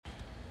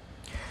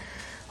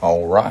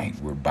All right,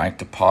 we're back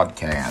to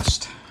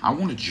podcast. I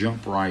want to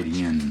jump right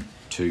in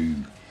to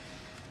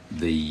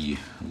the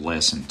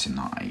lesson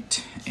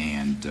tonight,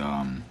 and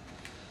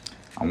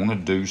I want to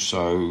do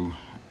so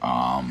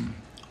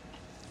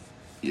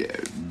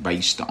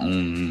based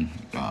on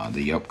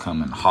the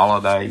upcoming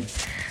holiday.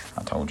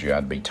 I told you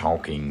I'd be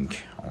talking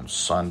on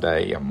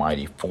Sunday. A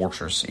mighty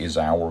fortress is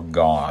our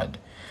God.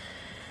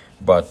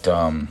 But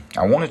I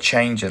want to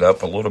change it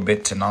up a little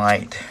bit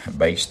tonight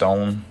based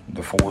on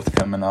the 4th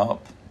coming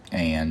up.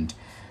 And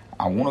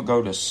I want to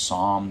go to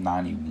Psalm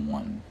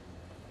 91.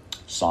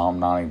 Psalm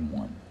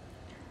 91.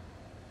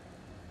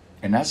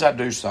 And as I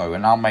do so,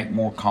 and I'll make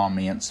more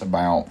comments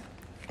about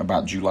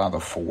July the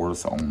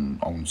 4th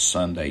on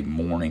Sunday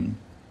morning.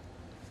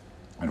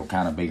 It'll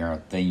kind of be our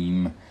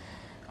theme,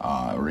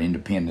 or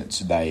Independence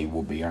Day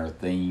will be our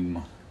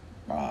theme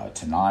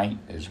tonight,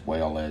 as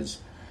well as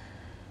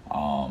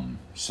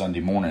Sunday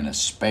morning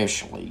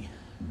especially.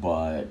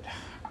 But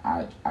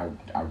I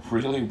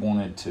really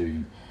wanted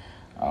to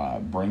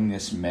bring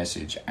this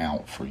message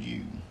out for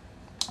you.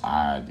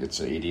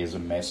 It is a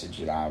message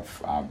that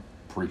I've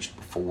preached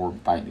before. In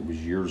fact, it was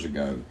years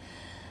ago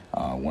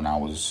when I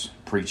was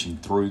preaching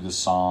through the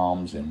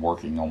Psalms and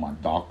working on my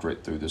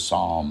doctorate through the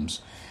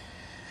Psalms.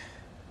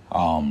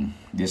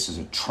 This is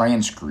a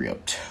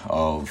transcript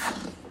of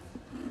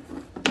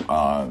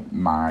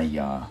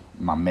my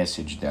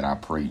message that I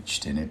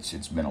preached, and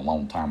it's been a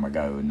long time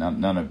ago.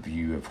 None of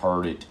you have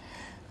heard it.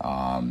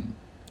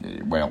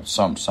 Well,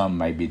 some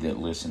maybe that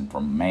listen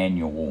from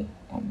manual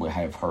will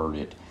have heard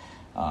it,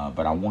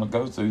 but I want to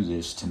go through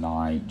this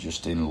tonight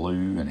just in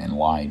lieu and in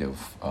light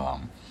of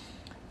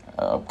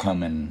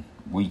upcoming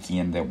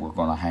weekend that we're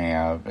going to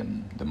have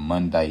and the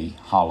Monday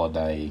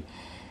holiday,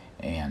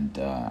 and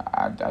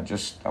I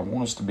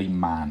want us to be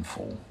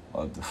mindful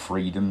of the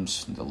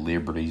freedoms, the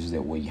liberties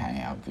that we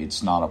have.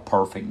 It's not a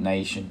perfect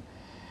nation.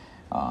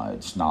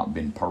 It's not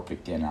been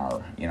perfect in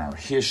our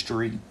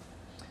history.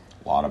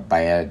 A lot of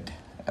bad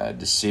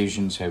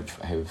decisions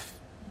have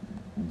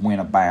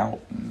went about,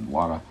 and a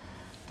lot of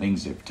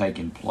things have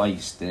taken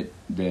place that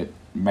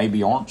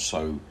maybe aren't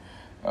so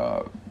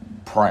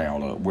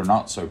proud of. We're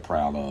not so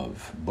proud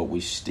of, but we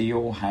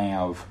still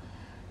have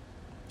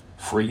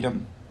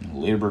freedom and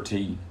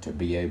liberty to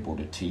be able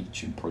to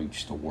teach and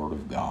preach the Word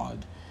of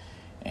God.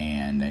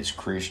 And as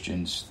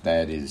Christians,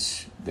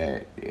 that's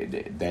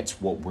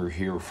what we're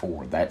here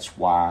for. That's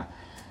why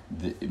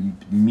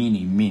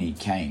many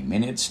came.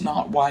 And it's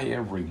not why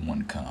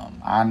everyone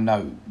come. I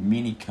know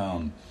many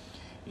come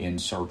in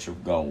search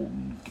of gold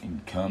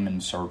and come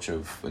in search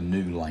of a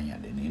new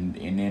land and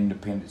in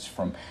independence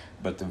from,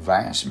 but the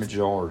vast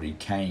majority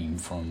came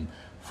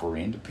for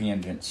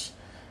independence,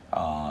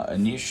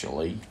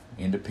 initially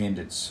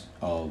independence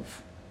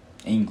of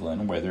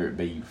England, whether it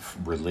be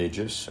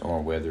religious or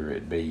whether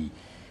it be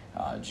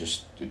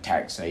just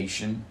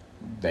taxation.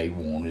 They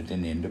wanted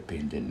an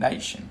independent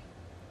nation.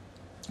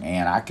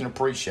 And I can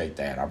appreciate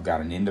that. I've got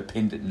an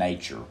independent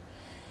nature.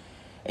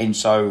 And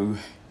so,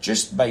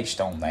 just based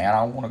on that,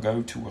 I want to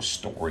go to a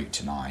story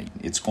tonight.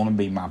 It's going to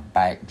be my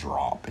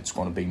backdrop. It's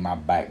going to be my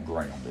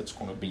background. It's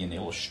going to be an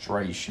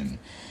illustration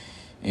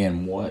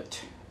in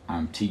what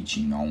I'm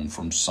teaching on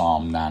from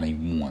Psalm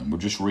 91. We're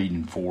just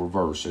reading 4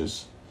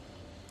 verses.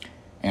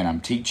 And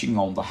I'm teaching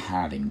on the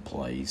hiding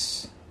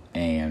place.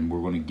 And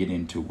we're going to get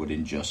into it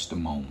in just a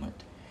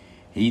moment.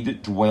 He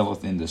that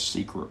dwelleth in the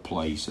secret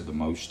place of the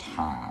Most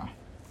High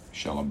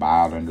shall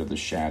abide under the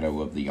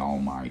shadow of the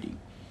Almighty.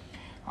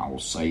 I will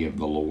say of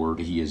the Lord,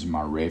 He is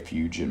my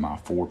refuge and my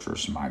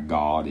fortress, my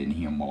God, in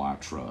Him will I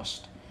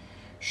trust.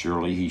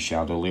 Surely He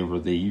shall deliver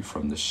thee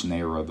from the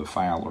snare of the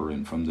fowler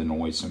and from the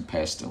noisome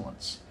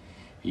pestilence.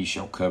 He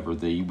shall cover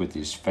thee with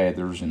His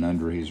feathers, and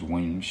under His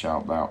wings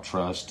shalt thou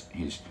trust.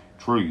 His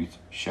truth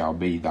shall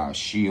be thy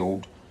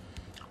shield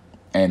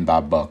and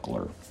thy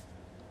buckler.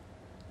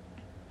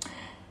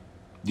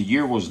 The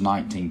year was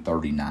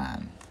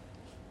 1939.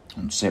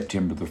 On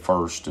September the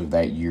 1st of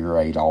that year,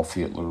 Adolf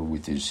Hitler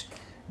with his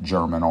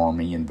German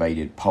army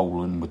invaded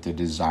Poland with the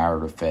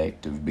desired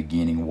effect of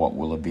beginning what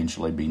will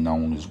eventually be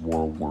known as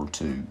World War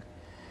II.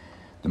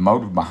 The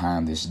motive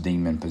behind this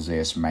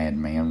demon-possessed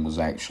madman was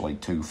actually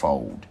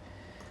twofold.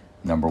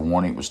 Number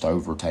one, it was to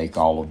overtake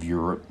all of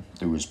Europe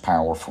through his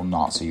powerful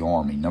Nazi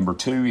army. Number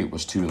two, it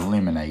was to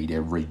eliminate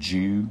every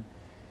Jew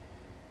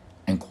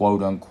and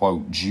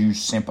quote-unquote Jew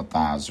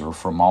sympathizer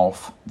from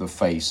off the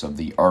face of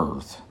the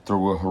earth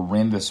through a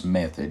horrendous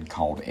method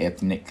called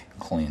ethnic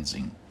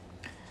cleansing.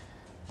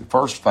 The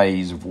first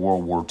phase of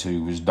World War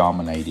II was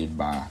dominated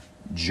by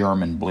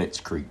German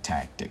blitzkrieg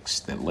tactics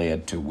that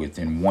led to,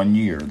 within 1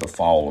 year, the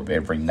fall of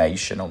every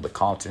nation on the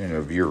continent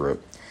of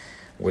Europe,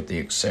 with the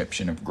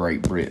exception of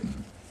Great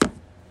Britain.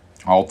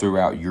 All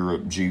throughout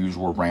Europe, Jews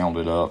were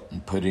rounded up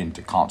and put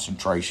into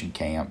concentration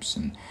camps,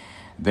 and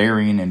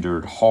therein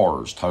endured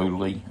horrors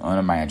totally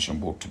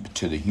unimaginable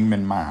to the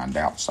human mind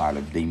outside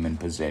of demon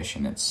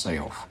possession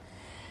itself.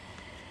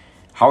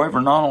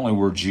 However, not only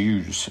were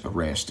Jews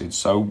arrested,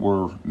 so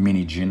were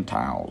many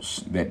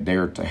Gentiles that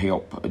dared to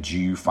help a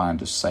Jew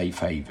find a safe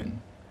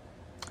haven.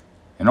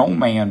 An old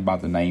man by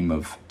the name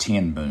of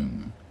Ten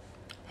Boom,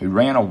 who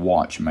ran a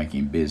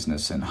watchmaking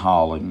business in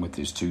Holland with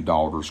his two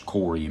daughters,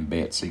 Corey and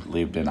Betsy,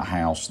 lived in a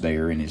house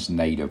there in his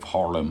native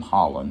Haarlem,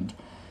 Holland.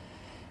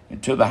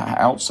 And to the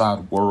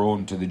outside world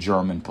and to the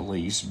German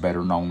police,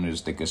 better known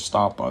as the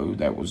Gestapo,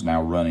 that was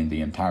now running the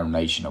entire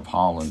nation of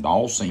Holland,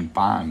 all seemed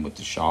fine with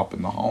the shop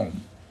and the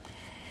home.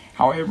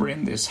 However,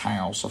 in this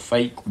house, a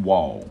fake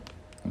wall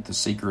with a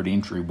secret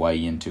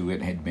entryway into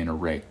it had been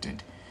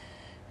erected.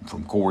 And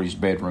from Corey's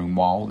bedroom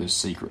wall, this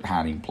secret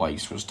hiding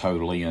place was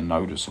totally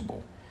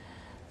unnoticeable.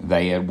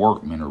 They had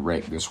workmen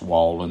erect this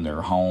wall in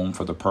their home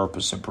for the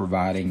purpose of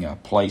providing a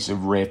place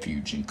of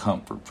refuge and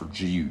comfort for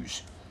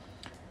Jews,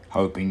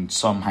 hoping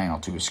somehow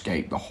to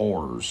escape the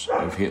horrors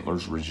of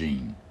Hitler's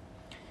regime.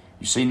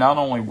 You see, not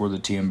only were the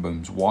Ten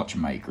Booms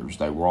watchmakers,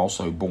 they were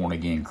also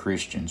born-again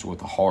Christians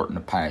with a heart and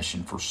a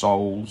passion for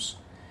souls,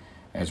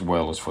 as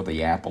well as for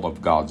the apple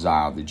of God's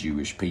eye, the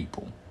Jewish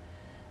people.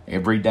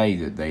 Every day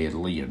that they had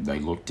lived, they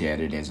looked at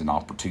it as an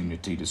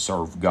opportunity to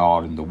serve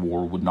God, and the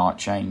war would not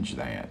change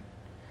that.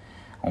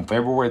 On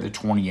February the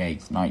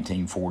 28th,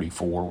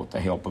 1944, with the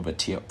help of a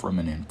tip from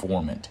an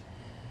informant,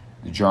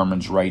 the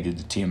Germans raided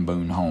the Ten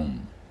Boom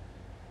home.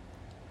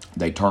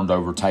 They turned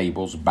over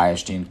tables,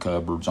 bashed in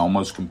cupboards,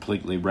 almost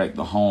completely wrecked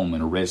the home,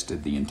 and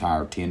arrested the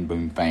entire Ten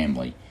Boom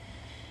family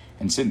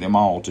and sent them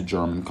all to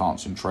German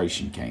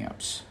concentration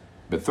camps.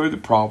 But through the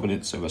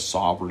providence of a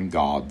sovereign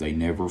God, they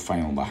never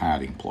found a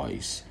hiding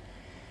place.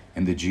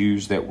 And the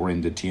Jews that were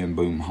in the Ten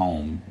Boom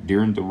home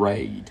during the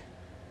raid,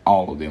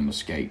 all of them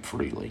escaped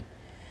freely.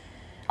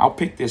 I'll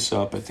pick this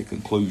up at the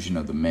conclusion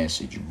of the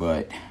message,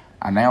 but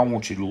I now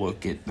want you to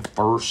look at the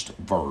first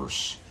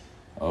verse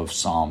of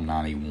Psalm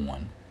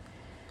 91.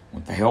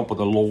 With the help of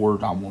the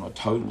Lord, I want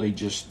to totally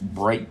just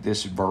break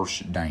this verse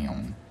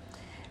down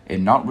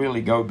and not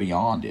really go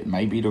beyond it,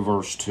 maybe to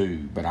verse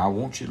 2, but I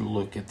want you to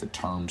look at the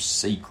term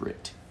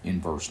secret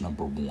in verse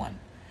number 1.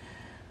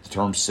 The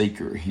term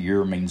secret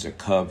here means a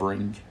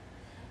covering,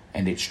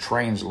 and it's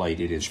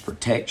translated as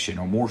protection,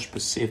 or more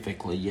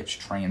specifically, it's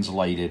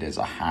translated as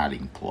a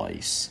hiding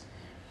place.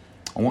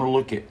 I want to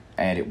look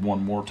at it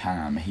one more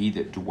time. He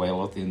that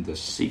dwelleth in the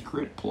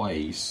secret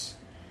place,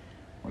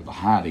 or the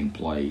hiding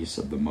place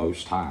of the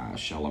Most High,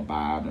 shall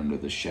abide under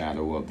the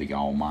shadow of the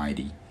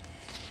Almighty.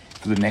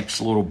 For the next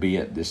little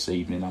bit this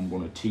evening, I'm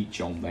going to teach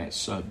on that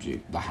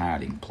subject, the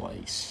hiding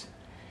place.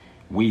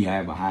 We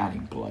have a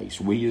hiding place.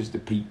 We as the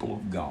people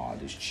of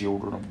God, as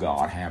children of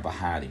God, have a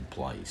hiding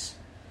place.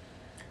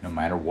 No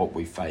matter what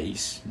we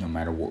face, no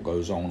matter what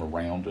goes on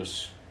around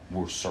us,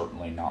 we're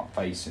certainly not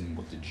facing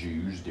what the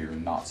Jews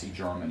during Nazi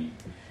Germany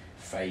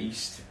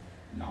faced.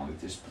 Not at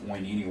this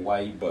point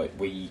anyway, but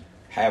we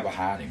have a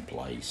hiding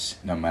place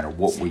no matter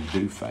what we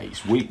do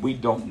face. We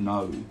don't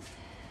know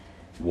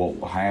what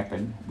will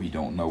happen. We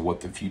don't know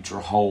what the future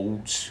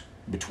holds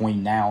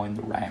between now and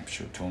the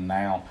rapture, till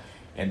now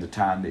and the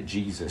time that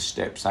Jesus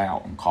steps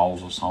out and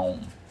calls us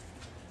home.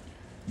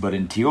 But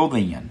until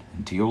then,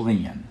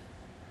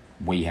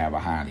 we have a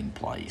hiding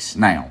place.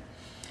 Now,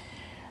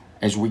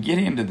 as we get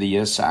into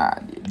this,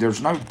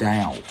 there's no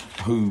doubt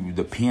who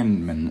the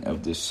penman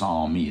of this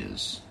psalm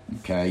is.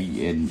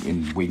 Okay,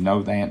 and we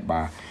know that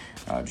by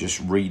just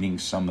reading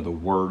some of the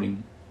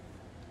wording,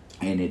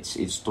 and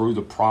it's through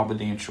the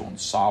providential and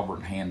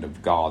sovereign hand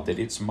of God that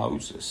it's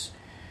Moses.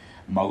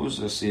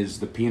 Moses is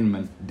the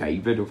penman.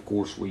 David, of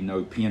course, we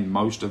know penned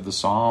most of the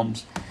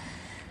Psalms,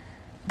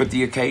 but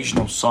the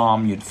occasional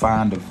psalm you'd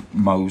find of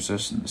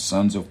Moses and the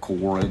sons of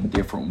Korah and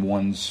different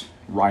ones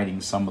writing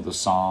some of the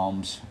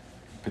Psalms,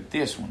 but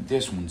this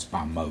one's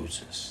by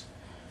Moses.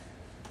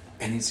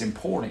 And it's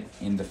important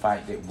in the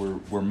fact that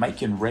we're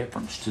making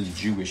reference to the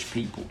Jewish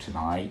people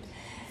tonight,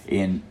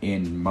 in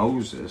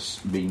Moses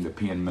being the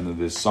penman of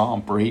this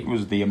psalm, for he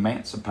was the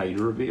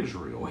emancipator of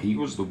Israel. He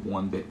was the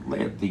one that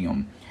led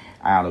them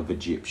out of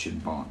Egyptian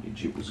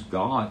bondage. It was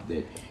God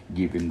that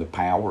gave him the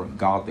power, and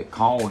God that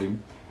called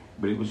him,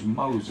 but it was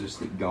Moses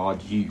that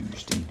God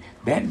used. And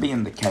that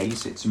being the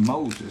case, it's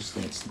Moses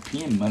that's the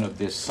penman of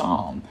this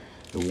psalm,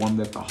 the one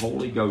that the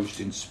Holy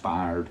Ghost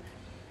inspired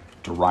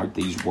to write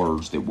these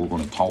words that we're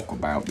going to talk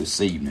about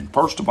this evening.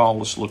 First of all,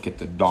 let's look at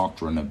the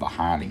doctrine of the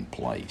hiding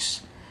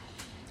place.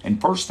 In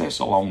 1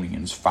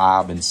 Thessalonians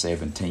 5 and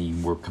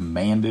 17, we're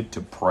commanded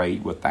to pray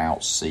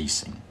without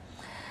ceasing.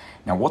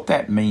 Now, what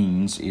that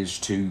means is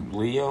to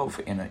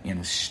live in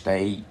a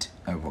state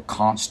of a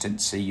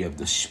constancy of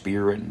the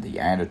spirit and the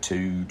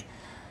attitude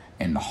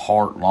and the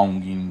heart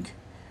longing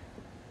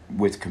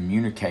with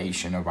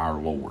communication of our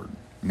Lord.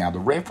 Now, the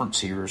reference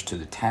here is to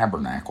the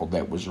tabernacle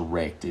that was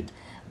erected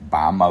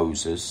by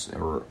Moses,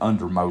 or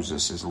under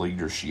Moses'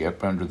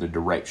 leadership, under the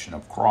direction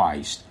of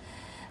Christ,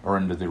 or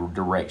under the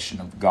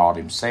direction of God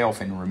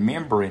himself, and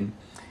remembering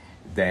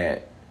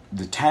that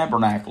the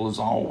tabernacle is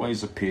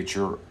always a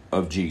picture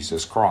of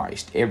Jesus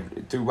Christ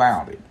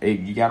throughout it.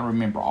 You got to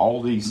remember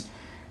all these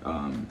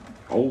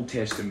Old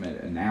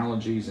Testament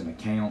analogies and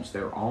accounts,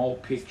 they're all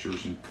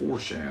pictures and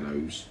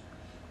foreshadows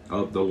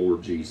of the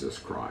Lord Jesus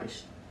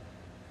Christ.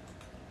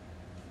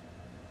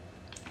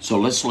 So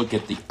let's look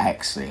at the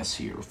access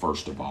here,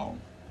 first of all.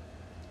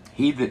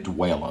 He that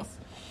dwelleth.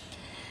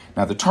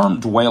 Now the term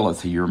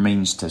dwelleth here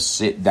means to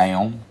sit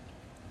down.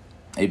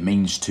 It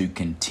means to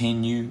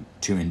continue,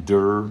 to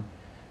endure,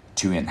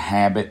 to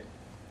inhabit,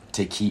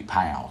 to keep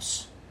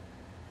house.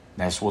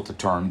 That's what the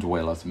term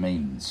dwelleth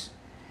means.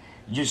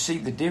 You see,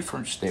 the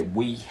difference that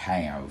we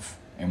have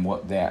and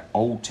what that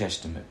Old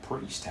Testament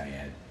priest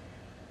had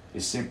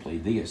is simply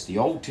this. The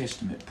Old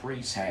Testament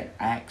priest had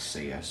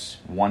access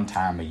one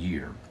time a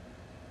year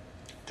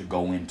to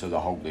go into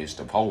the holiest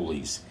of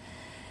holies,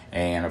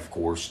 and of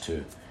course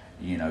to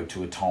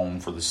atone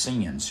for the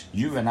sins.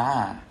 You and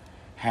I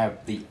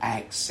have the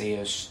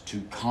access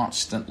to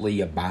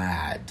constantly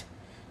abide,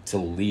 to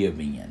live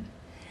in.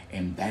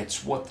 And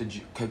that's what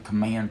the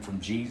command from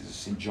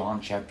Jesus in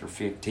John chapter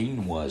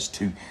 15 was,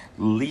 to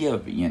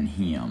live in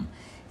Him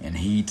and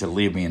He to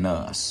live in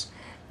us.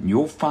 And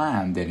you'll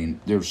find that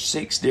there's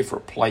 6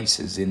 different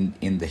places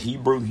in the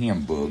Hebrew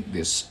hymn book,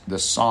 the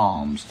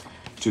Psalms,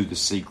 to the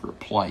secret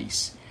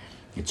place.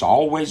 It's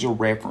always a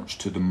reference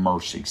to the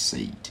mercy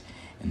seat.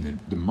 And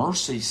the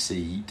mercy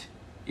seat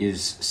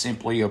is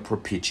simply a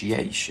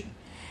propitiation.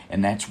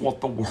 And that's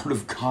what the Word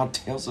of God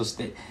tells us,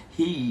 that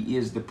He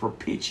is the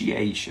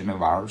propitiation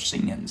of our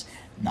sins.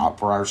 Not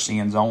for our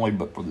sins only,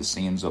 but for the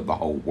sins of the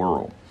whole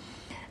world.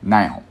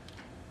 Now,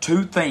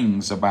 2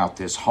 things about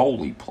this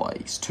holy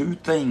place. 2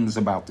 things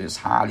about this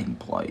hiding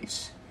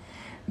place.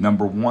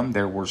 Number 1,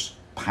 there was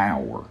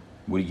power.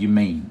 What do you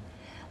mean?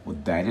 Well,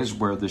 that is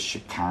where the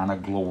Shekinah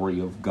glory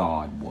of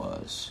God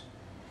was.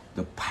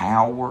 The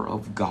power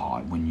of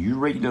God. When you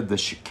read of the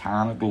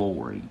Shekinah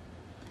glory,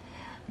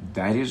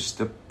 that is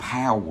the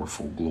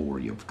powerful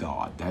glory of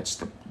God. That's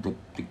the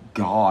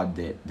God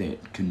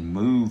that can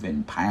move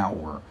in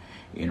power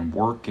and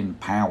work in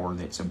power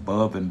that's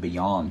above and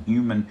beyond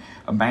human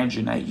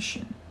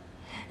imagination.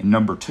 And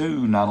number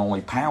 2, not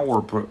only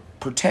power, but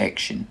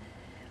protection.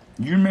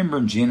 You remember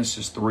in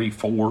Genesis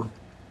 3:4,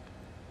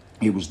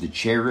 it was the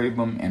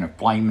cherubim and a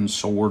flaming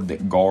sword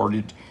that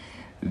guarded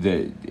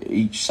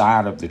each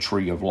side of the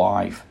tree of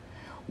life.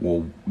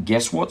 Well,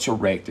 guess what's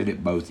erected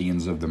at both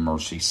ends of the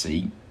mercy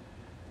seat?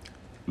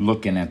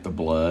 Looking at the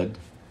blood,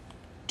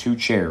 2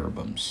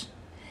 cherubims.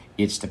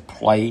 It's the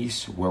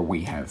place where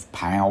we have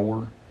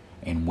power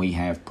and we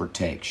have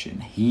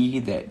protection. He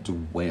that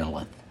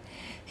dwelleth,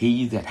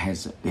 he that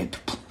has it.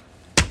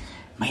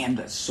 Man,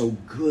 that's so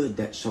good.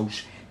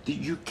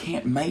 You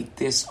can't make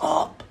this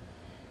up.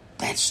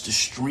 That's the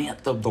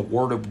strength of the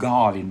Word of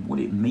God and what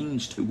it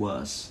means to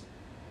us.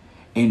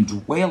 And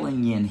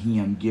dwelling in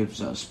Him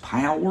gives us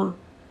power,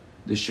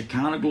 the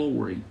Shekinah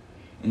glory,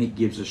 and it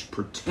gives us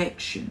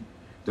protection.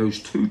 Those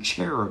 2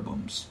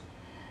 cherubims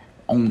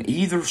on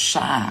either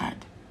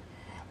side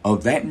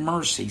of that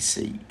mercy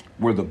seat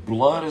where the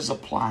blood is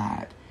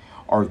applied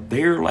are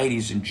there,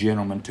 ladies and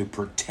gentlemen, to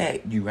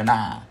protect you and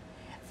I.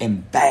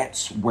 And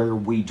that's where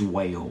we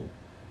dwell.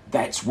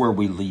 That's where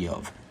we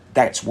live.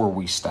 That's where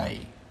we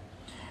stay.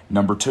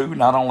 Number 2,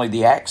 not only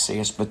the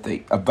access, but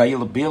the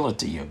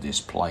availability of this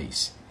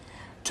place.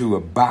 To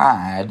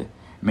abide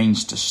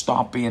means to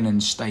stop in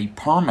and stay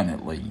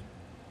permanently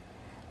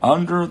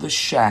under the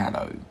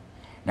shadow.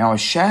 Now, a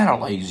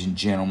shadow, ladies and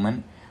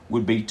gentlemen,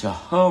 would be to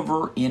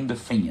hover in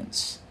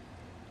defense,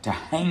 to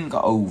hang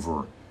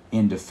over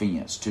in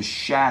defense, to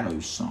shadow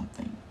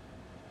something.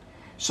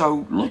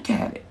 So, look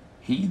at it.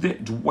 He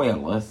that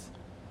dwelleth,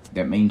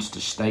 that means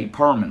to stay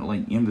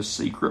permanently in the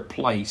secret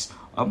place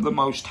of the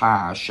Most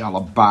High, shall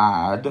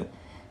abide.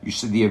 You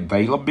see the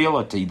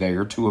availability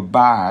there, to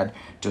abide,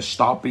 to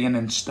stop in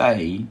and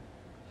stay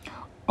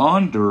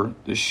under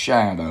the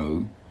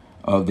shadow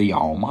of the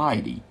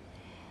Almighty.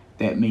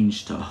 That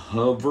means to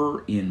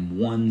hover in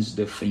one's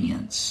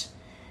defense.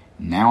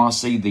 Now I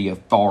see the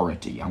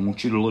authority. I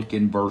want you to look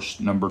in verse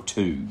number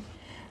 2.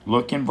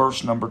 Look in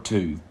verse number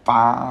 2.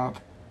 5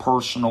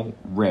 personal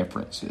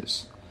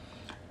references.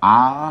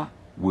 I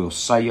will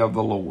say of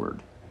the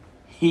Lord,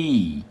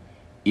 He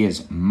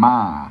is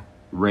my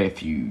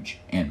refuge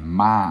and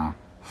my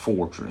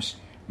fortress,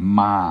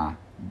 my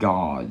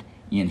God.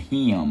 In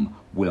Him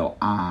will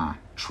I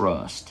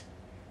trust.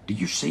 Do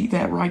you see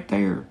that right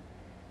there?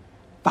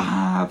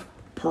 5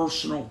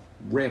 personal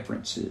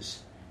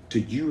references to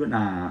you and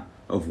I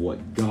of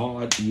what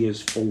God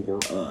is for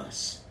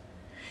us.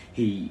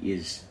 He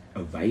is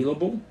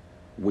available.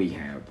 We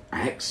have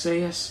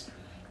access.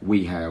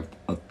 We have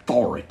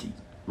authority.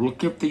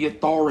 Look at the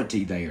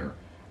authority there.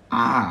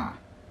 I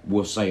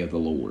will say of the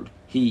Lord,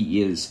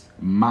 He is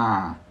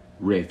my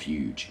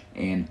refuge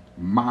and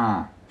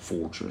my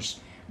fortress,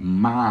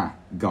 my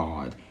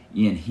God.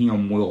 In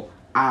Him will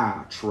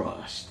I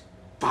trust.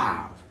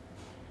 5.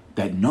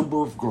 That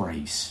number of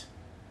grace.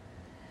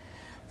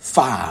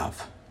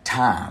 5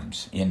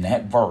 times in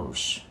that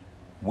verse,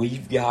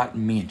 we've got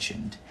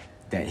mentioned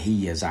that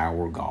He is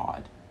our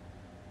God.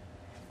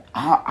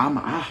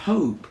 I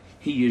hope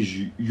He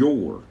is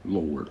your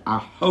Lord. I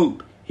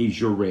hope He's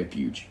your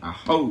refuge. I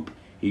hope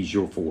He's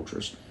your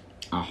fortress.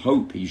 I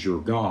hope He's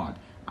your God.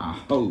 I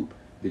hope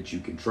that you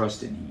can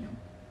trust in Him.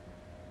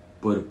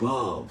 But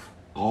above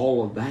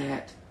all of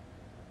that,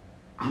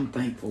 I'm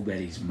thankful that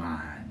He's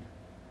mine.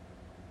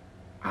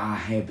 I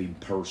have Him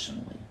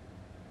personally.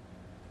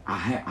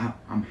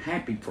 I'm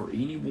happy for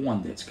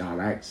anyone that's got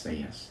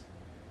access.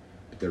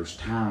 But there's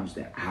times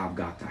that I've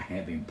got to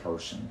have Him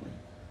personally.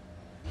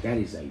 That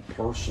is a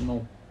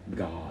personal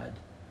God.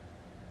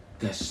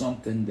 That's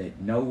something that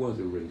no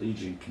other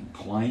religion can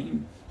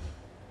claim.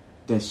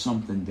 That's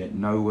something that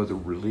no other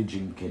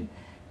religion can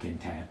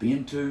tap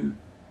into.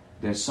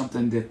 That's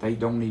something that they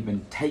don't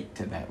even take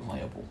to that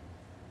level.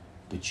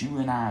 But you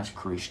and I as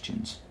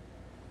Christians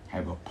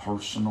have a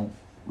personal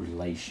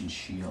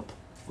relationship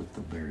with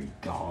the very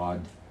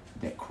God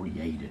that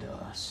created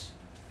us.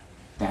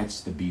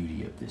 That's the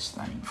beauty of this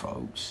thing,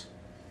 folks.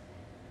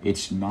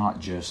 It's not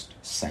just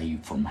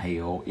saved from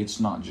hell. It's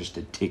not just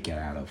a ticket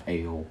out of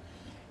hell.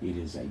 It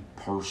is a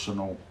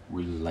personal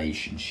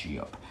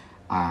relationship.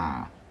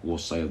 I will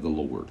say of the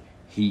Lord,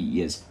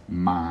 He is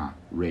my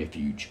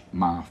refuge,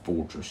 my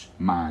fortress,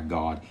 my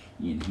God.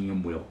 In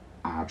Him will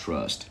I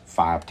trust.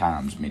 5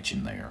 times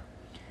mentioned there.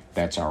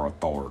 That's our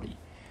authority.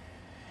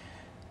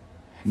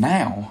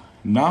 Now,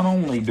 not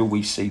only do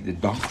we see the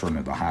doctrine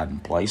of the hiding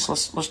place,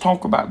 let's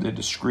talk about the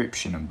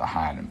description of the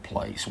hiding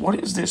place. What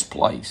is this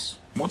place?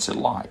 What's it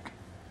like?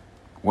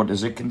 What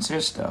does it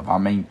consist of? I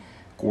mean,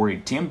 Corey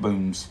ten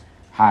Boom's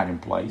hiding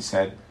place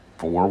had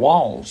 4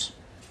 walls.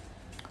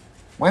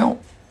 Well,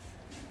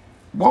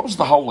 what was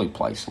the holy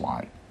place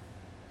like?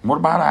 What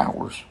about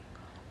ours?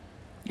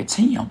 It's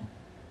Him.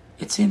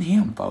 It's in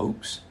Him,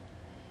 folks.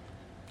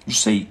 You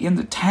see, in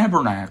the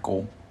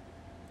tabernacle,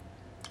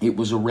 it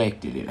was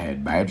erected. It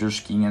had badger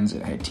skins.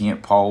 It had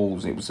tent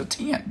poles. It was a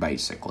tent,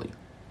 basically.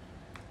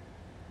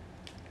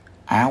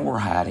 Our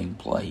hiding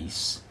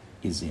place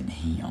is in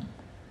Him.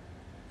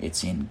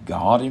 It's in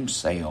God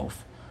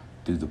Himself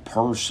through the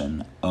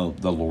person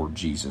of the Lord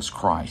Jesus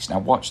Christ. Now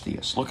watch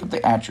this. Look at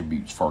the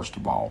attributes first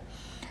of all.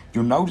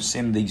 You'll notice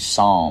in these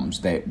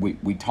Psalms that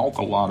we talk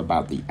a lot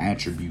about the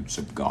attributes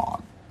of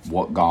God.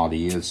 What God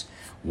is,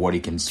 what He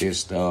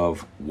consists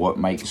of, what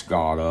makes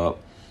God up.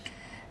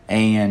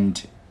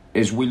 And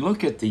as we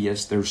look at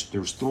this, there's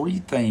 3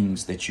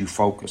 things that you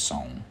focus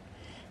on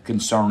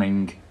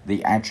concerning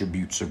the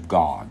attributes of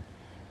God.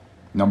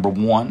 Number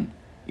 1,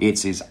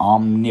 it's His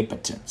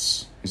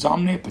omnipotence. His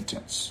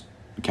omnipotence.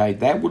 Okay,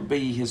 that would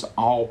be His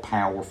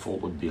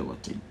all-powerful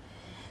ability.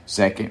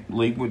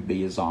 Secondly would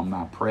be His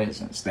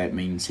omnipresence. That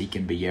means He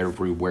can be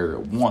everywhere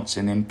at once.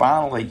 And then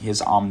finally,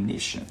 His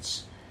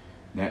omniscience.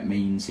 That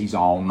means He's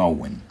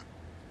all-knowing.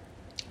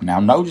 Now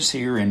notice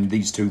here in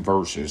these 2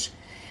 verses,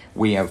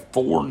 we have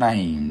 4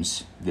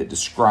 names that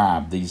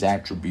describe these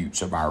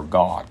attributes of our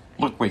God.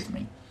 Look with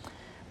me.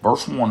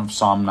 Verse 1 of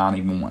Psalm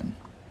 91.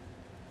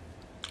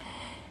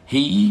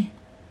 He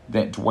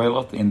that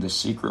dwelleth in the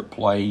secret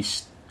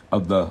place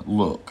of the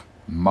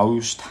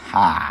Most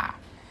High.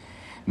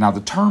 Now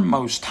the term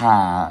Most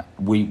High,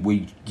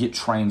 we get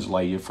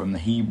translated from the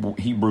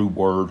Hebrew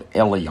word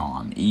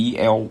Elyon,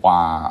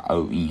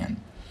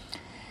 E-L-Y-O-N.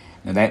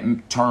 Now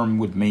that term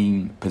would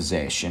mean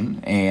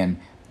possession, and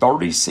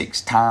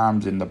 36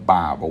 times in the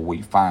Bible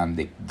we find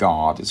that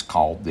God is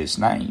called this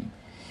name.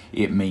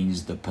 It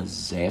means the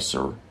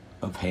possessor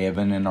of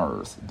heaven and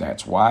earth.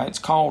 That's why it's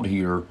called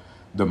here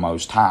the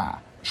Most High,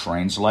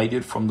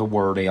 translated from the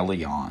word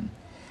Elyon.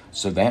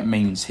 So that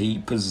means He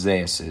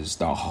possesses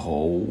the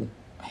whole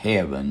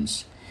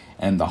heavens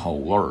and the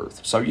whole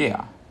earth. So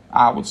yeah,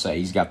 I would say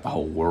He's got the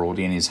whole world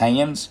in His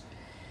hands.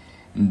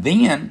 And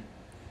then,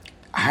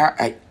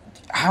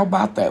 how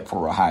about that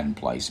for a hiding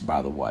place,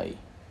 by the way?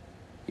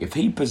 If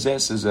He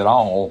possesses it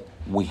all,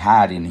 we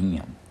hide in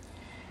Him.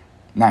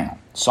 Now,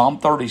 Psalm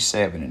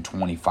 37 and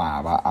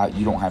 25,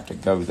 you don't have to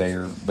go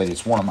there, but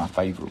it's one of my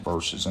favorite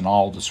verses in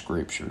all the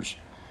scriptures.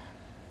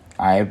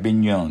 I have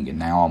been young, and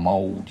now I'm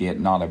old, yet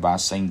not have I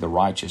seen the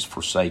righteous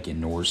forsaken,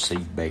 nor his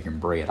seed begging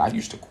bread. I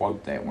used to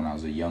quote that when I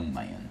was a young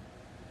man.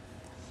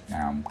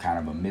 Now, I'm kind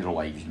of a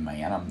middle-aged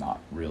man. I'm not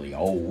really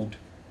old.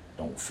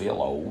 Don't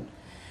feel old.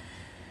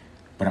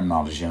 But I'm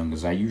not as young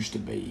as I used to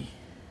be.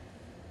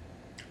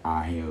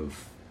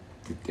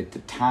 At the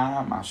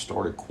time I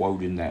started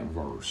quoting that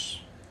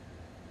verse,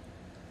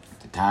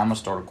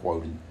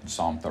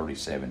 Psalm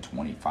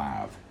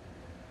 37:25,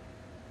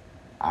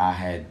 I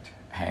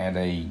had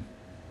a,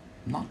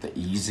 not the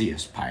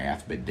easiest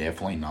path, but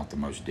definitely not the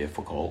most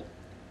difficult.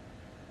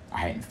 I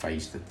hadn't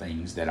faced the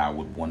things that I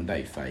would one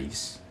day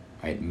face.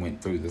 I hadn't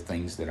went through the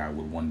things that I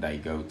would one day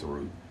go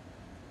through.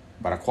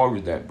 But I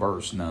quoted that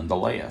verse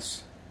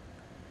nonetheless.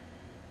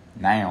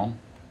 Now,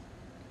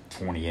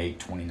 28,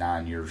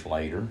 29 years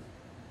later,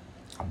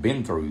 I've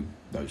been through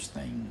those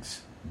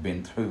things.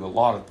 Been through a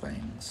lot of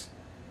things.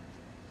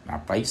 I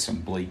faced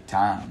some bleak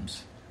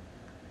times.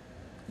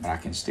 But I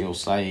can still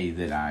say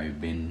that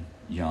I've been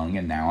young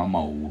and now I'm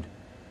old.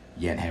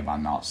 Yet have I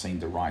not seen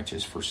the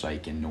righteous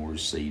forsaken, nor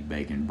his seed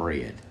begging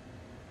bread.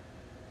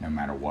 No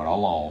matter what I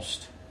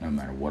lost, no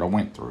matter what I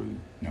went through,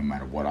 no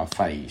matter what I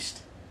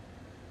faced,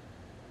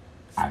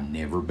 I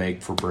never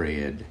begged for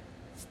bread,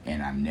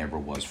 and I never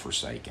was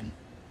forsaken.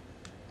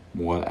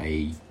 What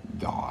a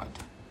God.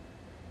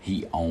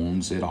 He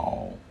owns it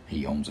all.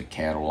 He owns the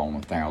cattle on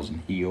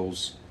 1,000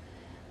 hills.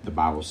 The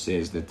Bible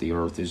says that the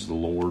earth is the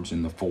Lord's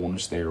and the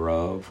fullness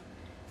thereof.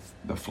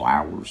 The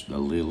flowers, the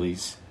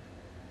lilies,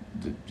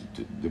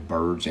 the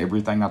birds,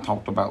 everything I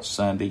talked about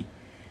Sunday,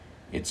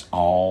 it's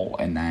all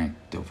an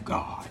act of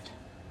God.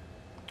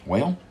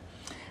 Well,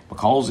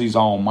 because He's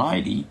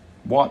almighty,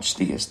 watch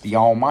this. The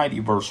Almighty,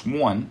 verse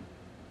 1,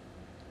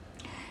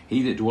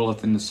 He that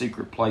dwelleth in the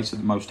secret place of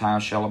the Most High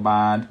shall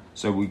abide.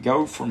 So we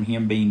go from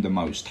Him being the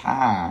Most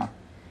High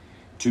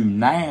to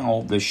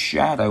now the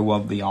shadow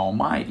of the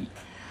Almighty.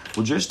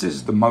 Well, just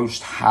as the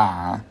Most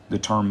High, the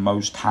term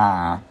Most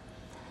High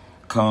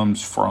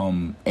comes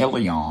from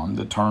Elyon,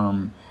 the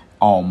term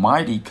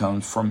Almighty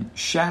comes from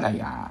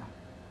Shaddai,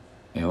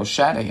 El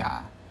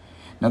Shaddai.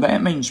 Now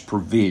that means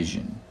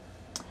provision.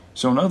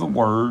 So in other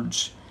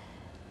words,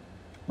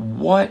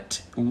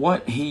 what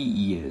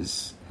He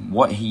is,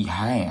 what He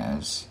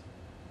has,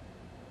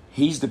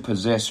 He's the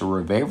possessor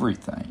of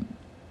everything.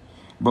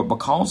 But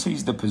because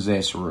He's the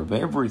possessor of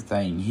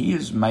everything, He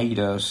has made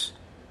us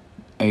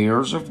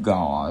heirs of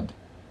God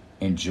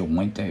and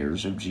joint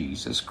heirs of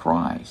Jesus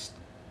Christ.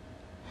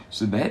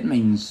 So that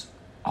means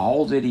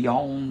all that He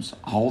owns,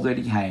 all that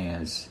He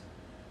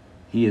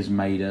has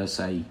made us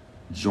a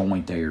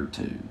joint heir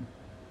to.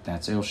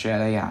 That's El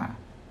Shaddai.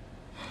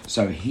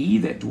 So He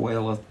that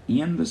dwelleth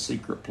in the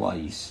secret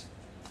place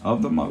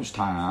of the Most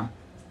High,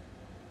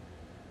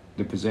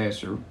 the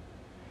possessor,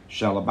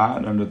 shall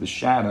abide under the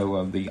shadow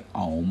of the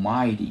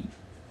Almighty.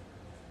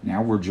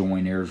 Now we're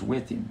joint heirs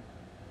with Him.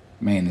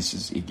 Man,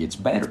 it gets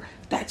better.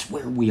 That's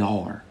where we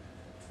are.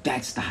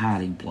 That's the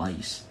hiding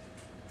place.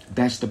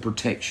 That's the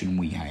protection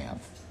we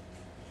have.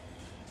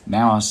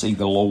 Now I see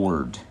the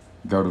Lord.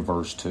 Go to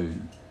verse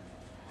 2.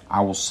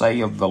 I will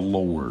say of the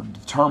Lord.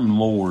 The term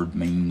Lord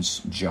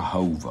means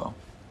Jehovah.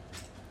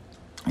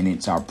 And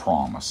it's our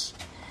promise.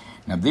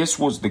 Now this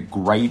was the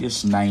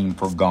greatest name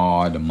for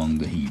God among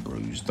the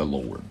Hebrews, the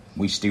Lord.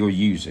 We still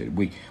use it.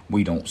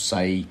 We don't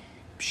say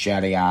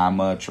Shaddai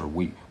much, or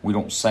we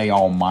don't say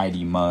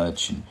Almighty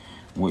much, and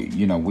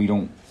we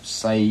don't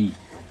say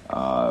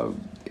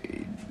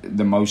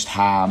the Most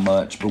High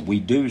much, but we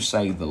do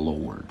say the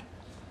Lord.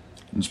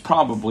 It's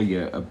probably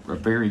a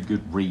very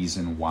good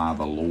reason why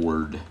the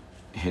Lord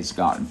has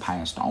gotten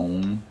passed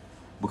on,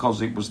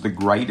 because it was the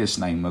greatest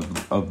name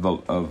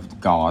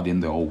of God in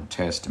the Old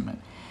Testament.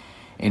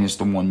 And it's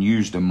the one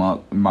used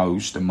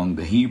most among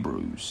the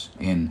Hebrews.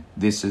 And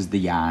this is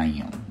the I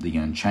Am, the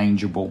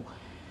unchangeable.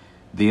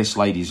 This,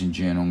 ladies and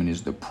gentlemen,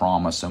 is the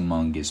promise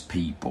among His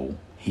people.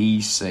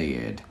 He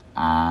said,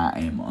 I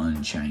am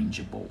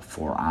unchangeable,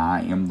 for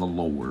I am the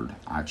Lord,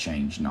 I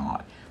change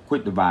not.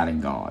 Quit dividing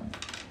God.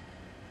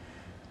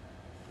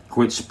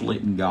 Quit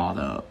splitting God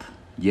up.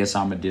 Yes,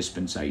 I'm a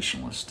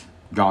dispensationalist.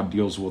 God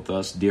deals with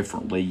us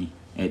differently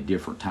at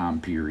different time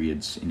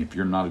periods. And if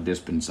you're not a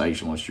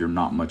dispensationalist, you're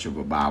not much of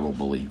a Bible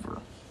believer.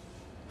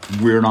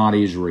 We're not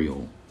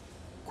Israel.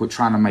 Quit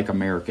trying to make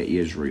America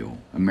Israel.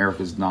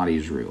 America's not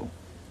Israel.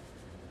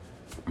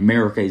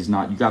 America is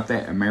not, you got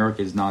that?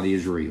 America is not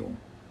Israel.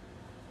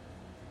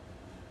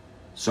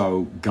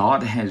 So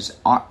God has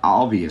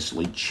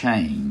obviously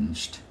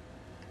changed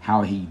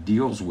how He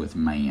deals with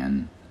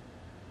man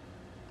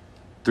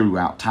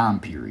throughout time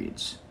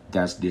periods.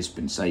 That's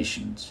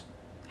dispensations.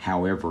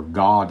 However,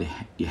 God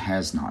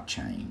has not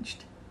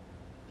changed.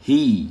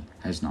 He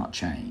has not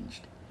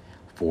changed.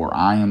 For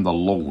I am the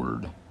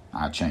Lord,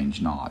 I change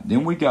not.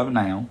 Then we go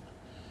now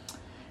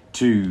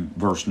to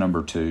verse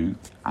number 2.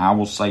 I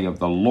will say of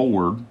the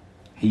Lord,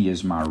 He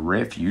is my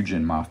refuge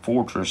and my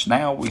fortress.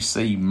 Now we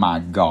see my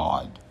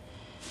God.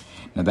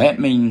 Now that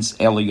means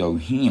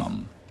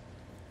Elohim,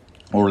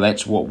 or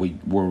that's where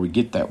we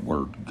get that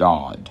word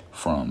God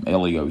from,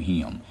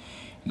 Elohim.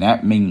 And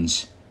that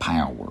means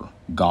power,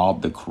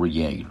 God the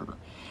Creator.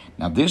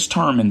 Now this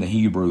term in the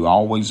Hebrew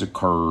always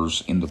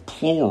occurs in the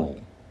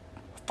plural,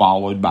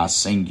 followed by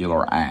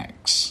singular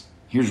acts.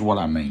 Here's what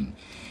I mean.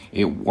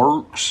 It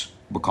works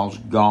because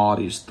God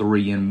is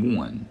 3 in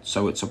 1.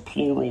 So it's a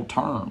plural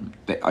term,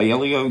 the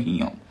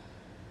Elohim.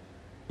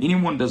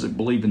 Anyone doesn't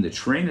believe in the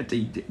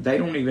Trinity, they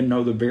don't even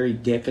know the very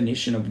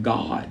definition of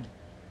God.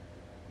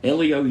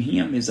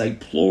 Elohim is a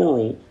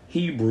plural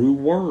Hebrew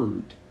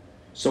word.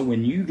 So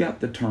when you got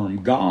the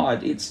term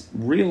God, it's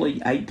really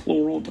a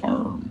plural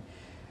term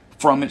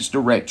from its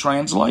direct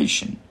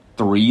translation,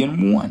 3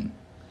 in 1.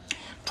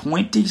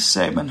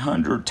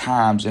 2,700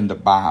 times in the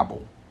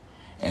Bible.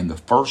 And the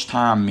first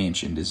time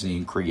mentioned is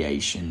in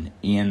creation.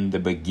 In the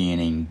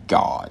beginning,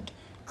 God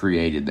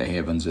created the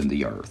heavens and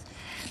the earth.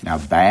 Now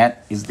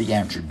that is the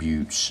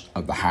attributes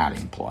of the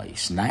hiding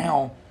place.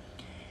 Now,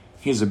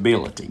 His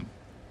ability.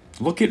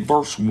 Look at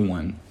verse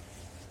 1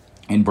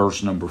 and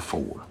verse number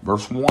 4.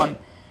 Verse 1,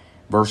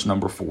 verse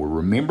number 4.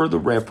 Remember the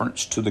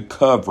reference to the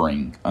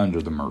covering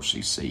under the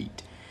mercy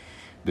seat.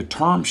 The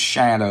term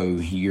shadow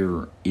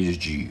here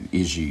is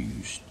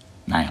used.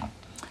 Now,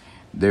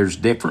 there's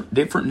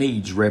different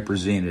needs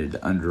represented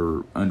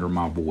under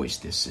my voice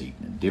this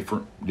evening.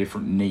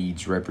 Different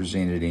needs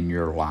represented in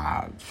your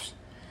lives.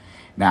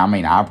 Now, I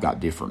mean, I've got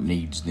different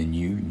needs than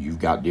you, and you've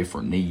got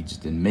different needs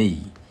than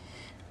me.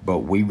 But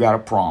we've got a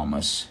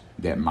promise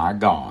that my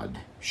God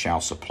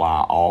shall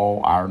supply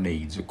all our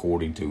needs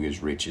according to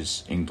his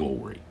riches in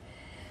glory.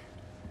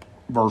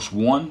 Verse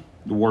 1,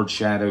 the word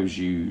shadow is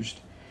used.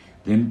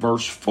 Then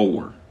verse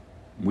 4,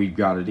 we've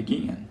got it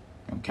again.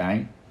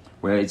 Okay?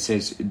 Well, it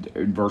says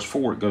in verse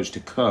 4, it goes to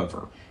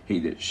cover. He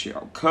that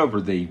shall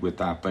cover thee with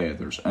thy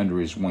feathers, under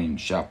his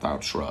wings shalt thou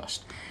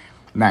trust.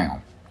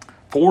 Now,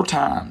 four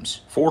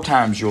times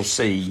you'll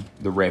see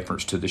the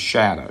reference to the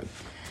shadow.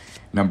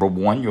 Number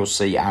 1, you'll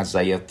see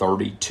Isaiah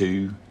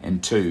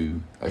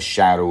 32:2, a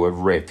shadow of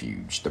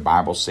refuge. The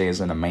Bible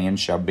says, and a man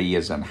shall be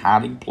as an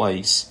hiding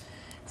place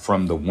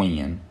from the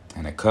wind,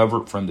 and a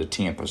covert from the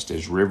tempest,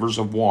 as rivers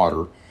of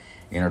water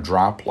in a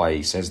dry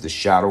place, as the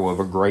shadow of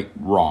a great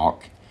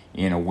rock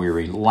in a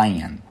weary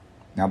land.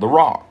 Now the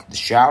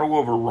shadow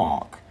of a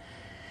rock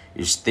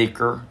is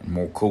thicker and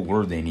more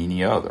cooler than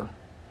any other.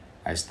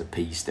 That's the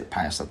peace that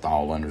passeth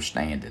all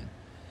understanding.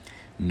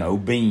 No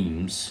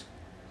beams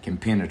can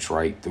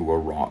penetrate through a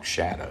rock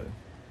shadow.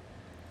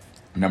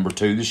 Number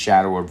 2, the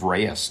shadow of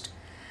rest.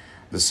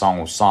 The Song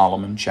of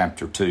Solomon,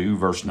 chapter 2,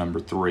 verse number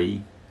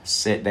 3.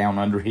 Set down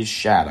under his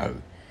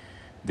shadow,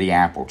 the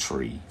apple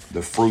tree,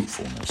 the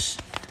fruitfulness,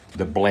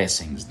 the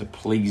blessings, the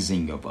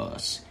pleasing of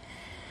us.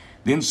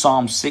 Then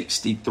Psalm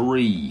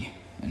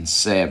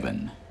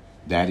 63:7.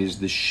 That is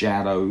the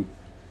shadow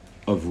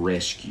of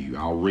rescue.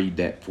 I'll read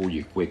that for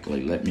you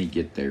quickly. Let me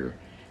get there.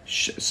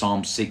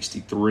 Psalm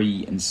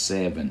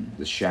 63:7,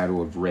 the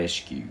shadow of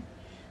rescue.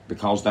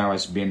 Because thou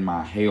hast been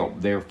my help,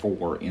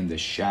 therefore in the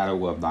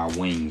shadow of thy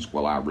wings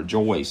will I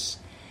rejoice.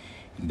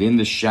 And then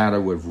the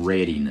shadow of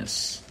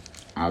readiness.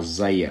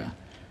 Isaiah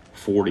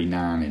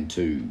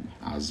 49:2.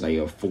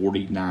 Isaiah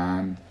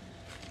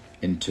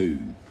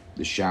 49:2,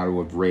 the shadow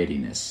of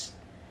readiness.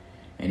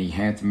 And he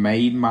hath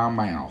made my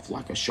mouth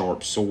like a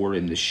sharp sword,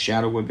 in the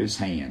shadow of his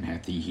hand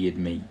hath he hid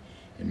me,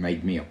 and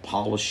made me a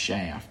polished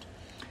shaft.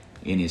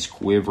 In his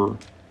quiver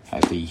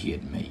hath he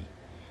hid me.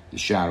 The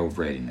shadow of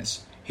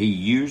readiness. He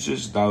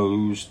uses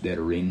those that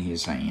are in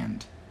his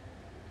hand.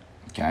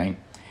 Okay?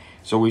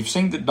 So we've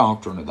seen the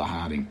doctrine of the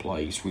hiding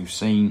place. We've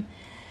seen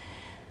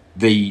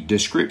the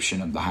description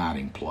of the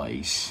hiding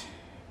place.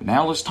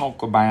 Now let's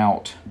talk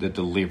about the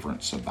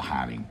deliverance of the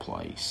hiding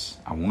place.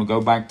 I want to go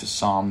back to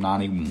Psalm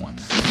 91.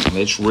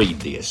 Let's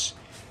read this.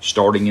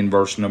 Starting in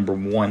verse number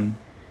 1,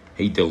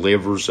 he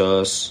delivers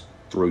us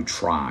through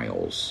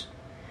trials.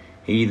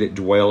 He that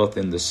dwelleth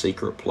in the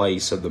secret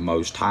place of the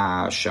Most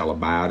High shall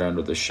abide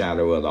under the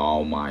shadow of the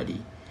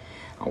Almighty.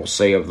 I will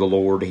say of the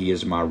Lord, he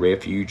is my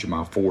refuge,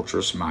 my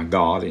fortress, my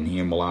God, in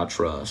him will I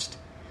trust.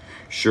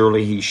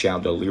 Surely he shall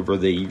deliver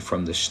thee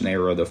from the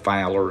snare of the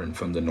fowler and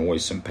from the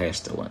noisome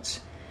pestilence.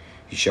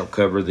 He shall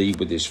cover thee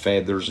with his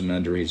feathers, and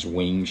under his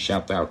wings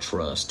shalt thou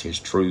trust. His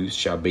truth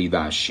shall be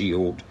thy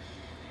shield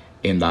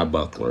and thy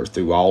buckler.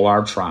 Through all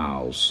our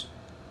trials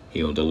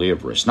he'll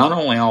deliver us. Not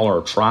only all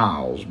our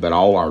trials, but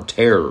all our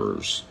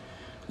terrors.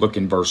 Look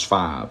in verse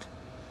 5.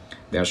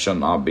 Thou shalt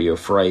not be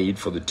afraid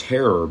for the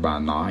terror by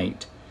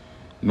night,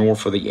 nor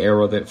for the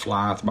arrow that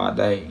flieth by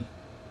day.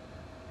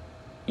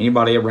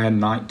 Anybody ever had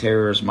night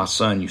terrors? My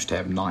son used to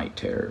have night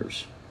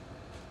terrors.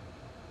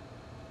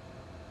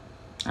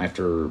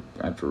 After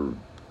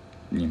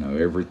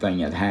everything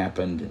had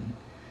happened, and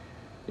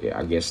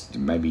I guess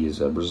maybe as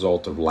a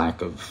result of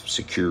lack of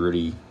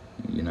security,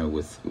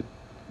 with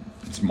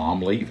his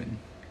mom leaving,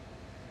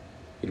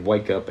 he'd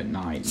wake up at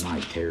night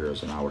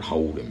terrors, and I would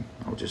hold him.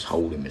 I would just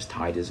hold him as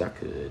tight as I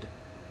could.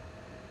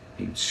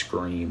 He'd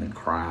scream and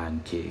cry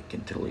and kick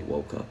until he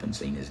woke up and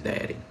seen his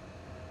daddy.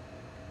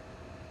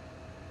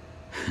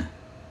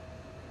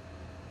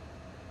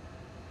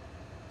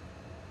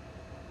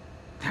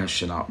 Thou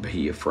shalt not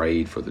be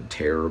afraid for the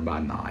terror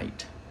by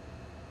night,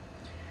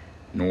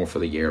 nor for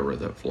the arrow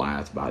that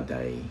flieth by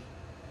day.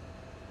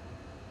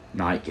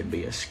 Night can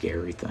be a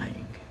scary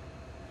thing.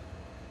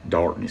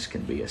 Darkness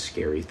can be a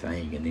scary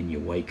thing, and then you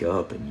wake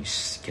up and you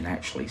can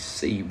actually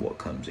see what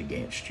comes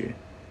against you.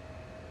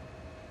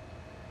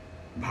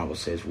 The Bible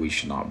says we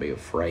should not be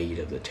afraid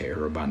of the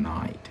terror by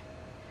night,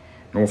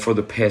 nor for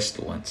the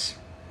pestilence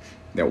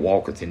that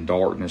walketh in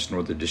darkness,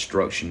 nor the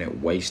destruction that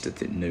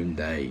wasteth at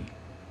noonday.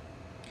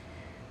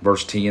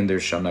 Verse 10,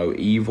 there shall no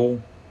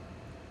evil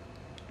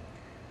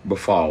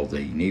befall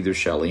thee, neither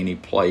shall any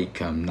plague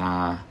come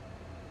nigh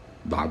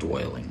thy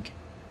dwelling.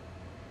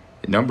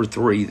 And number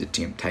 3, the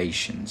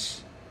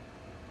temptations.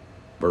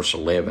 Verse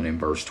 11 and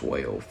verse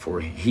 12.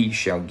 For he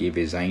shall give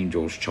his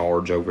angels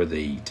charge over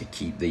thee, to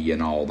keep thee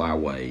in all thy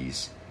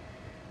ways.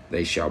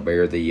 They shall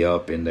bear thee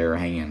up in their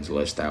hands,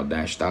 lest thou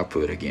dash thy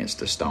foot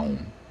against a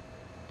stone.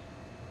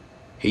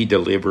 He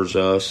delivers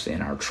us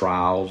in our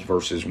trials,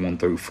 verses 1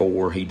 through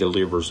 4. He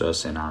delivers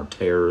us in our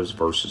terrors,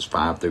 verses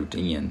 5 through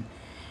 10.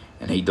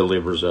 And he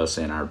delivers us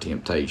in our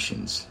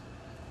temptations,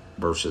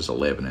 verses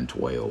 11 and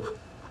 12.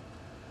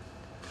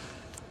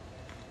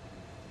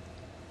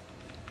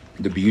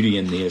 The beauty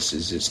in this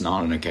is it's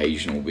not an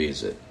occasional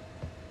visit,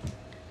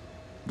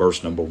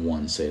 Verse number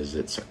 1 says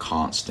it's a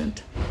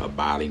constant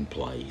abiding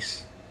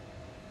place.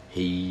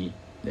 He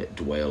that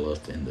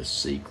dwelleth in the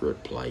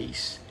secret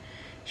place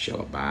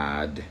shall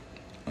abide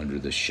under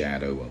the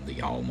shadow of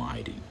the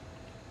Almighty.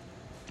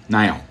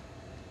 Now,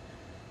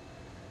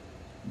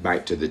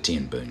 back to the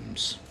 10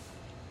 booms.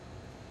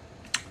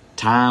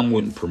 Time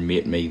wouldn't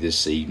permit me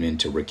this evening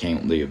to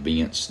recount the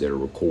events that are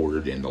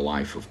recorded in the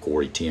life of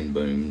Corrie ten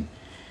Boom.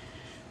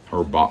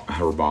 Her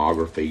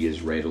biography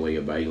is readily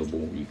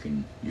available. You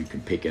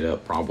can pick it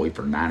up probably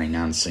for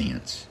 99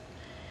 cents.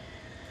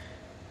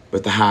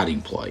 But the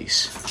hiding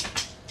place.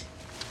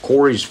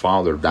 Corrie's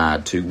father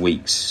died 2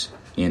 weeks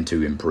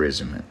into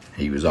imprisonment.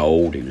 He was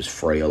old, he was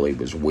frail, he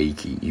was weak,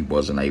 he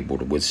wasn't able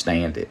to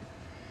withstand it.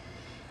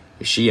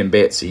 As she and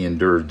Betsy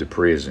endured the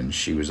prison,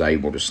 she was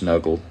able to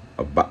smuggle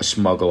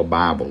a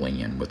Bible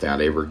in without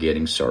ever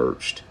getting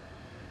searched.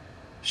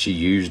 She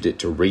used it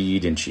to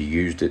read and she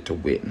used it to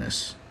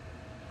witness.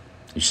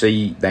 You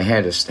see, they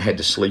had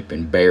to sleep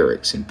in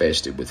barracks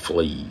infested with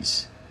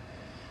fleas.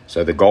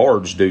 So the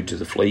guards, due to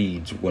the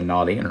fleas, would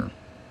not enter.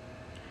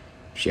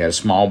 She had a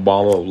small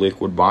bottle of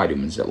liquid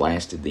vitamins that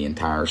lasted the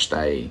entire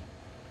stay.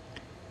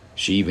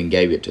 She even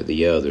gave it to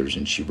the others,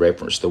 and she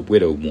referenced the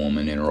widow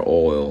woman in her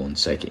oil in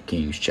 2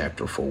 Kings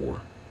chapter 4.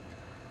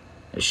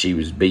 As she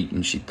was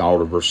beaten, she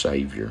thought of her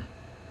Savior.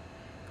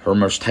 Her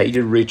most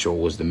hated ritual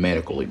was the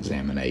medical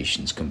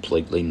examinations,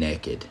 completely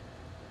naked.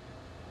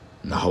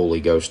 And the Holy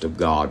Ghost of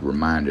God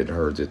reminded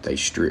her that they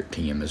stripped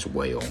him as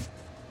well.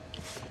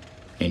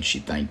 And she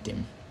thanked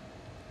him.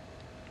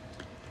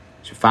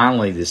 So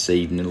finally this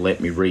evening,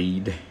 let me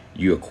read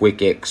you a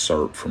quick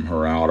excerpt from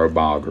her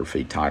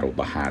autobiography titled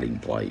The Hiding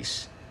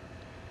Place.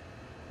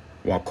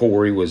 While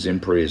Corrie was in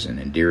prison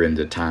and during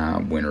the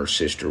time when her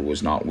sister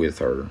was not with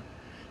her,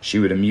 she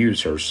would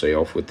amuse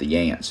herself with the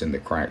ants in the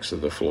cracks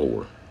of the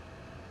floor.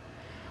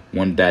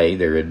 One day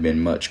there had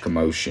been much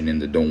commotion in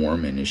the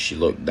dorm, and as she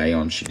looked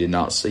down, she did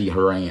not see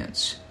her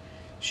ants.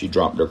 She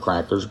dropped her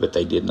crackers, but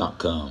they did not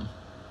come.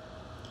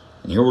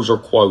 And here was her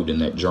quote in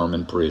that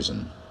German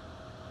prison.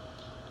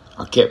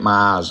 I kept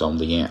my eyes on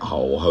the ant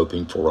hole,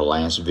 hoping for a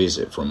last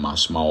visit from my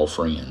small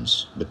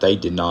friends, but they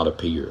did not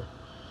appear.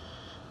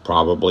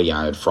 Probably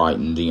I had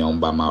frightened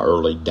them by my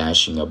early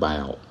dashing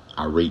about.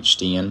 I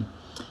reached in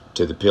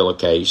to the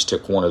pillowcase,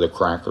 took one of the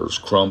crackers,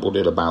 crumbled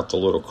it about the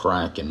little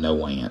crack, and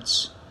no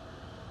ants.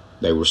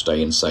 They were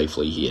staying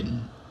safely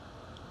hidden.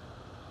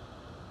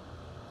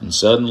 And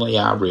suddenly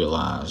I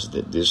realized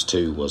that this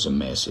too was a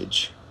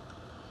message.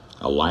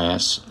 A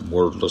last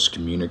wordless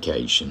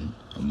communication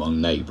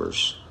among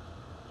neighbors.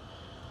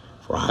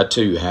 For I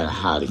too had a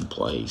hiding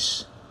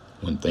place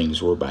when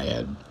things were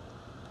bad.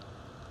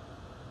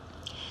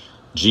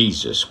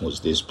 Jesus was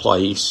this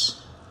place,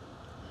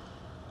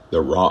 the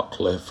rock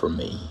cleft for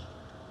me.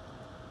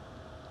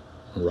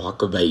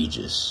 Rock of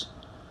ages,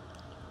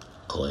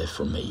 cleft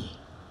for me.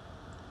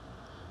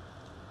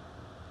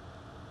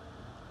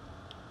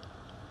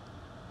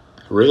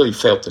 I really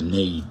felt the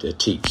need to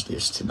teach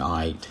this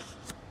tonight.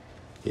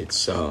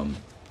 It's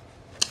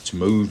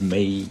moved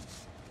me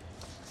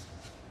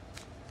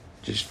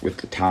just with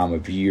the time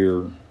of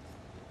year,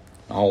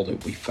 all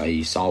that we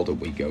face, all that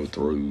we go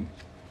through.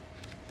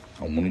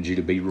 I wanted you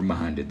to be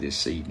reminded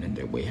this evening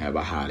that we have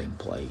a hiding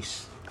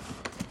place.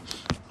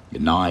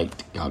 Good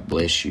night. God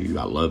bless you.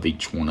 I love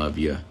each one of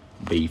you.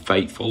 Be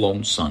faithful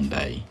on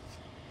Sunday.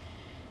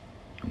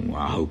 And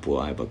I hope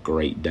we'll have a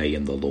great day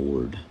in the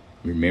Lord.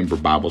 Remember,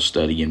 Bible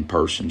study in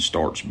person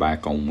starts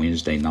back on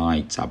Wednesday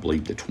nights. I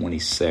believe the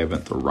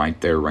 27th or right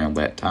there around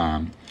that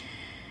time.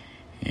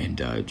 And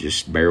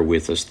just bear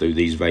with us through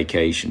these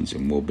vacations,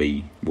 and we'll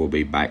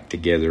be back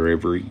together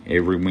every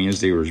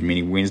Wednesday, or as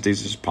many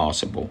Wednesdays as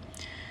possible.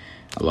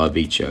 I love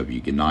each of you.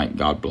 Good night.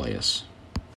 God bless.